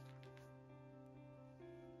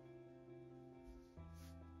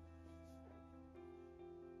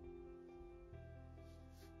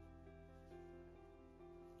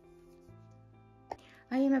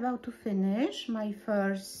 I am about to finish my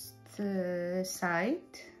first side,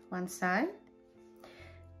 one side.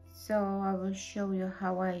 So I will show you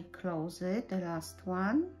how I close it, the last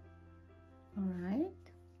one. All right.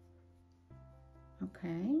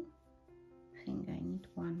 Okay. I think I need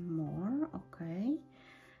one more. Okay.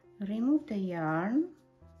 Remove the yarn.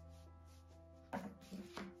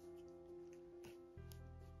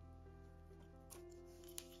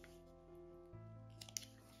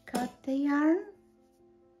 the yarn,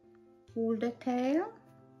 pull the tail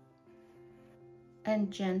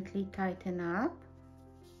and gently tighten up.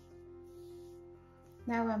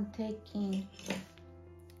 Now I'm taking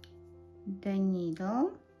the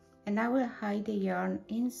needle and I will hide the yarn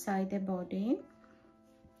inside the body,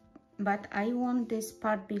 but I want this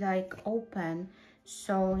part be like open,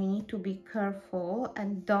 so you need to be careful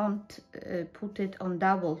and don't put it on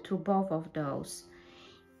double through both of those.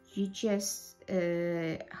 You just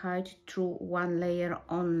hide through one layer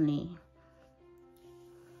only.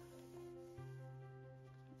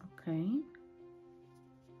 Okay,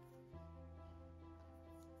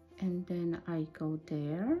 and then I go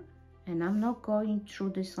there, and I'm not going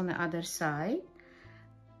through this on the other side.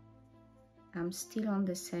 I'm still on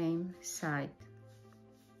the same side.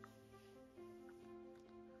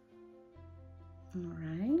 All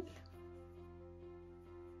right.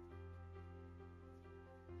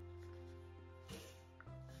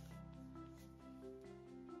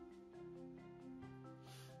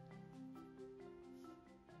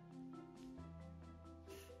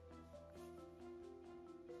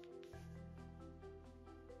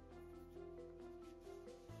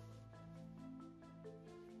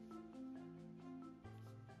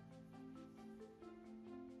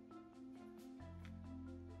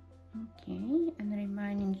 Okay, and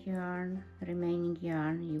remaining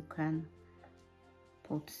yarn you can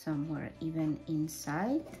put somewhere even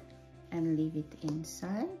inside and leave it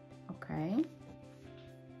inside. Okay,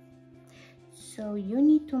 so you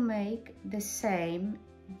need to make the same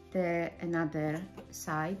another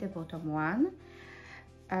side, the bottom one.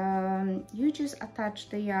 You just attach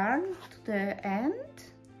the yarn to the end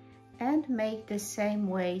and make the same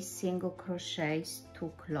way single crochets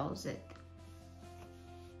to close it.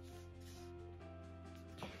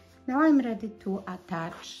 Now I'm ready to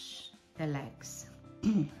attach the legs.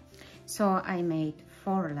 So I made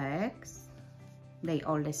 4 legs, they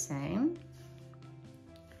all the same,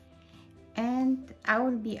 and I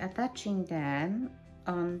will be attaching them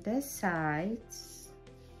on the sides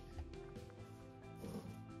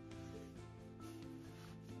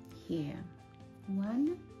here,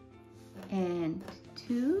 1 and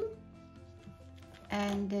 2,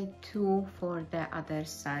 and the 2 for the other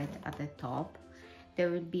side at the top. They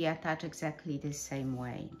will be attached exactly the same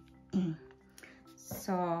way.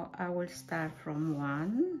 So I will start from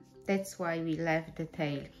 1. That's why we left the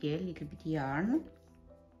tail here, a little bit yarn.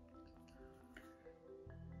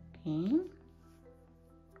 Okay.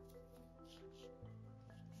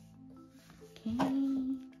 Okay.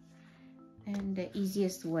 And the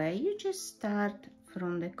easiest way, you just start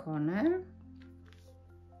from the corner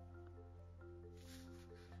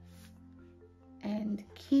and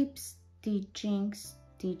keep stitching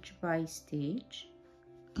stitch by stitch.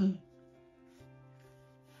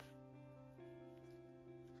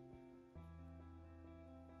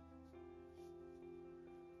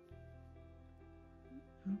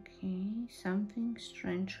 Okay, something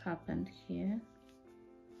strange happened here.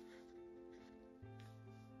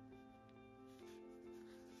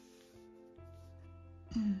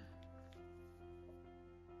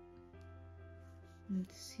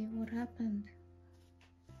 Let's see what happened.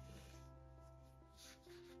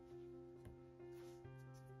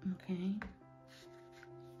 Okay.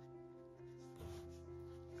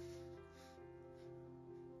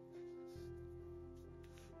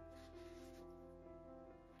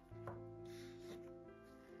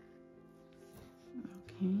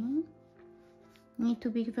 Okay. Need to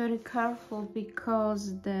be very careful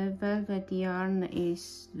because the velvet yarn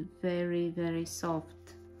is very, very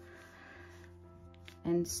soft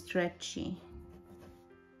and stretchy.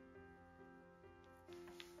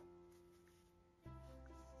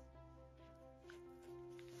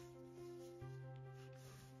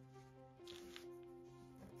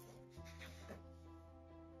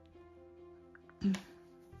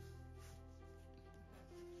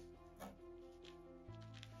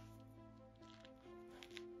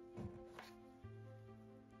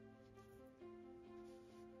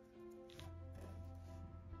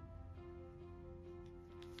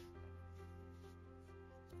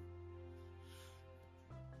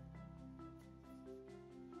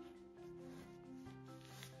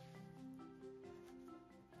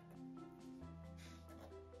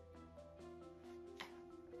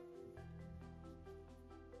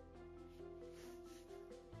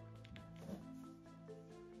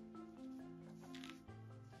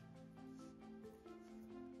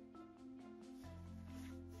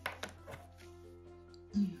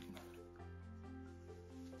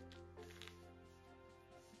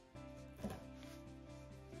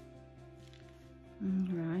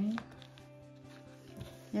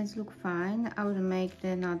 This looks fine. I will make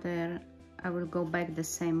I will go back the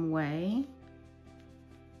same way,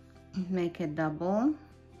 make a double.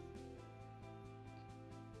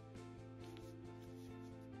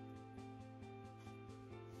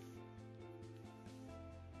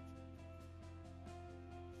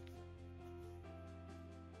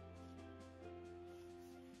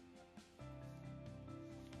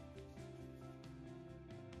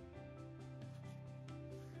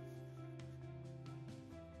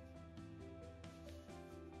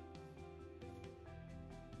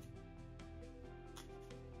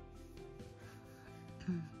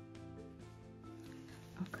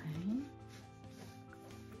 Okay,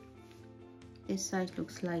 this side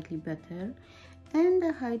looks slightly better, and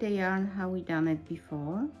hide the yarn how we done it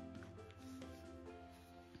before.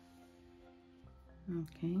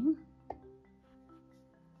 Okay,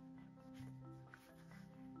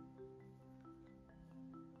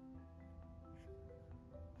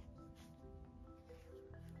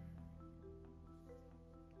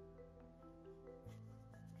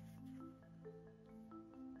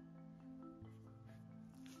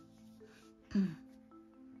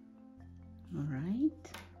 all right,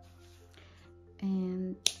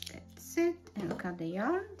 and that's it, and cut the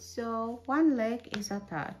yarn. So one leg is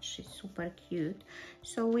attached, it's super cute,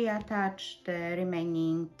 so we attach the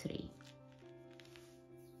remaining 3.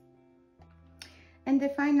 And the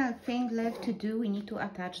final thing left to do, we need to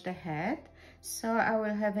attach the head. So I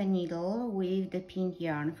will have a needle with the pink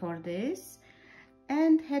yarn for this,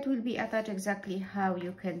 and head will be attached exactly how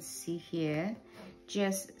you can see here.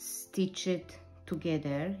 Just stitch it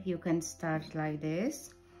together. You can start like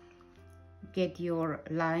this, get your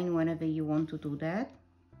line whenever you want to do that.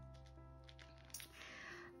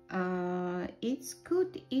 It's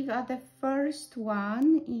good if at the first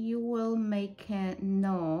one you will make a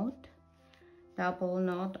knot, double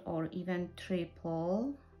knot or even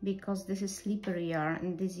triple, because this is slippery yarn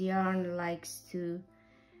and this yarn likes to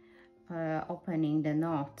opening the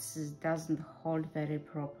knots, it doesn't hold very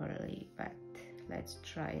properly, but let's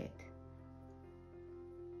try it.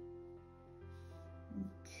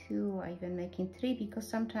 2, I even making 3 because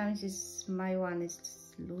sometimes my one is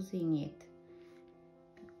losing it.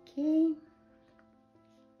 Okay,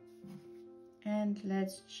 and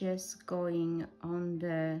let's just going on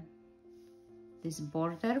this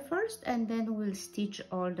border first, and then we'll stitch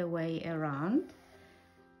all the way around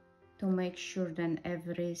to make sure then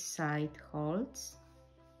every side holds.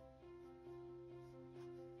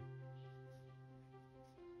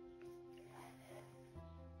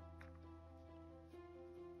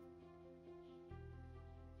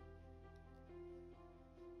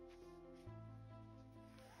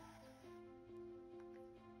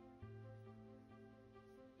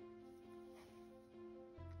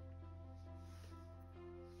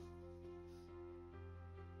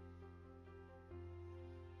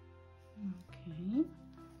 Okay.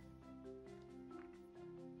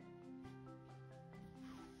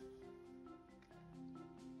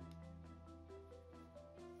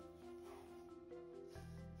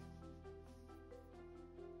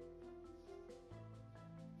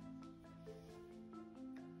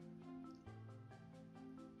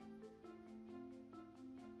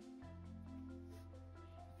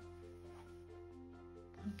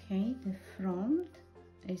 Okay, the front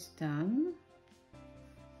is done.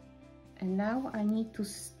 And now I need to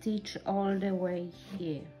stitch all the way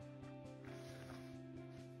here.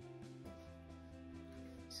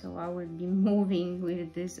 So I will be moving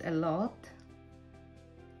with this a lot.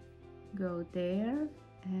 Go there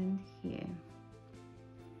and here.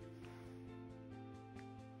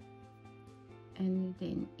 And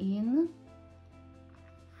then in.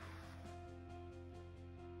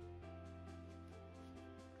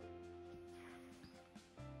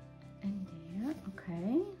 And there,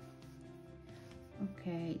 okay.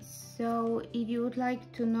 Okay, so if you would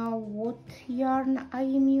like to know what yarn I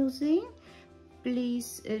am using,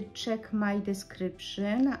 please check my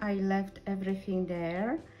description. I left everything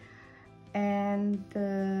there, and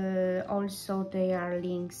also there are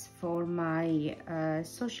links for my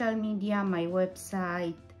social media, my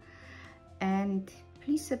website, and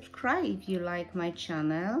please subscribe if you like my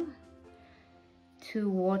channel to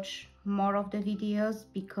watch more of the videos,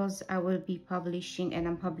 because I will be publishing, and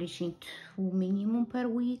I'm publishing 2 minimum per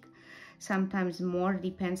week, sometimes more,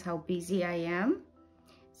 depends how busy I am.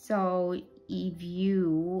 So if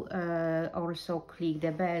you also click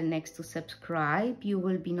the bell next to subscribe, you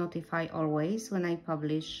will be notified always when I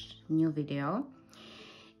publish new video.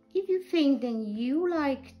 If you think then you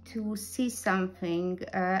like to see something,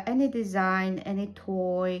 any design, any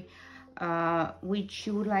toy, which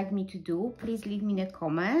you would like me to do, please leave me a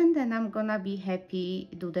comment and I'm gonna be happy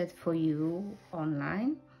to do that for you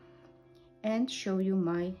online and show you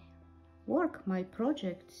my work, my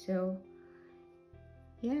project. So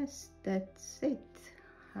yes, that's it.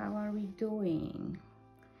 How are we doing?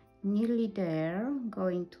 Nearly there,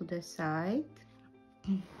 going to the side.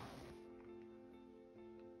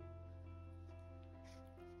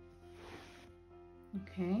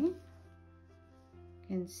 Okay, you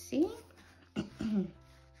can see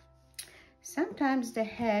sometimes the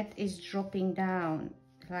head is dropping down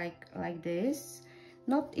like this.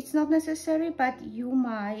 It's not necessary, but you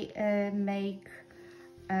might make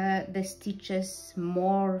the stitches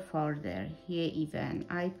more further here. Even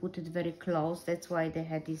I put it very close, that's why the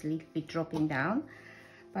head is a little bit dropping down,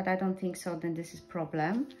 but I don't think so, then this is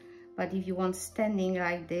problem. But if you want standing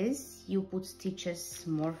like this, you put stitches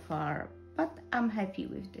more far, but I'm happy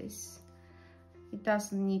with this. It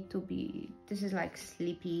doesn't need to be, this is like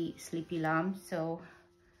sleepy lamb, so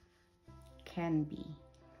can be.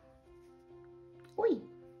 Oi,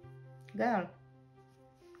 girl.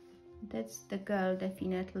 That's the girl,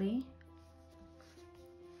 definitely.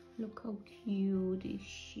 Look how cute is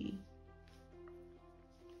she.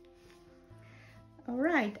 All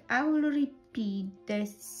right, I will repeat the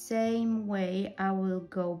same way. I will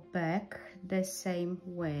go back the same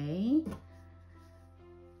way.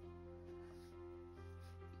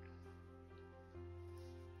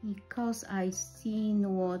 Because I've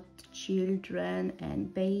seen what children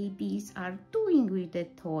and babies are doing with the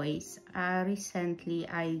toys. Recently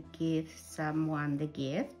I gave someone the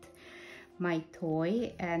gift, my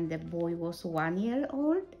toy, and the boy was 1 year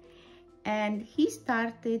old and he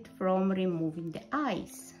started from removing the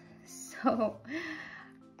eyes. So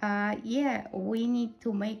yeah, we need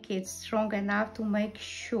to make it strong enough to make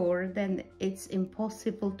sure that it's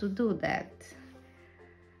impossible to do that.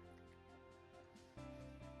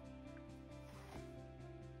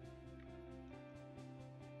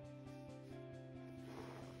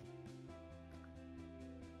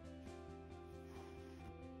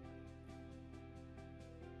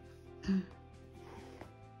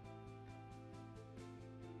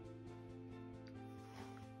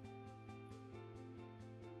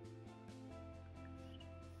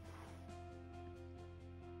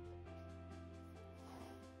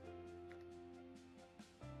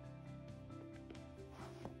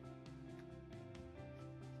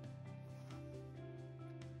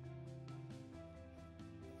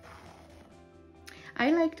 I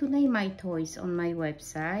like to name my toys on my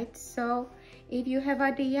website, so if you have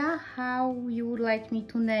idea how you would like me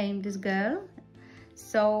to name this girl,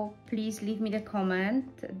 so please leave me the comment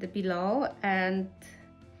below, and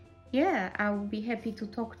yeah, I will be happy to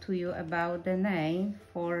talk to you about the name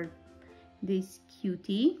for this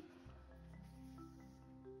cutie.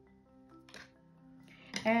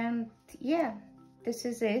 And yeah, this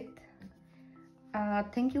is it.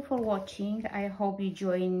 Thank you for watching. I hope you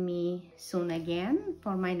join me soon again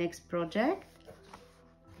for my next project.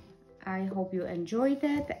 I hope you enjoyed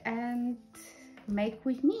it and make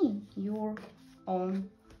with me your own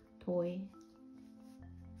toy.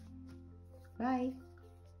 Bye.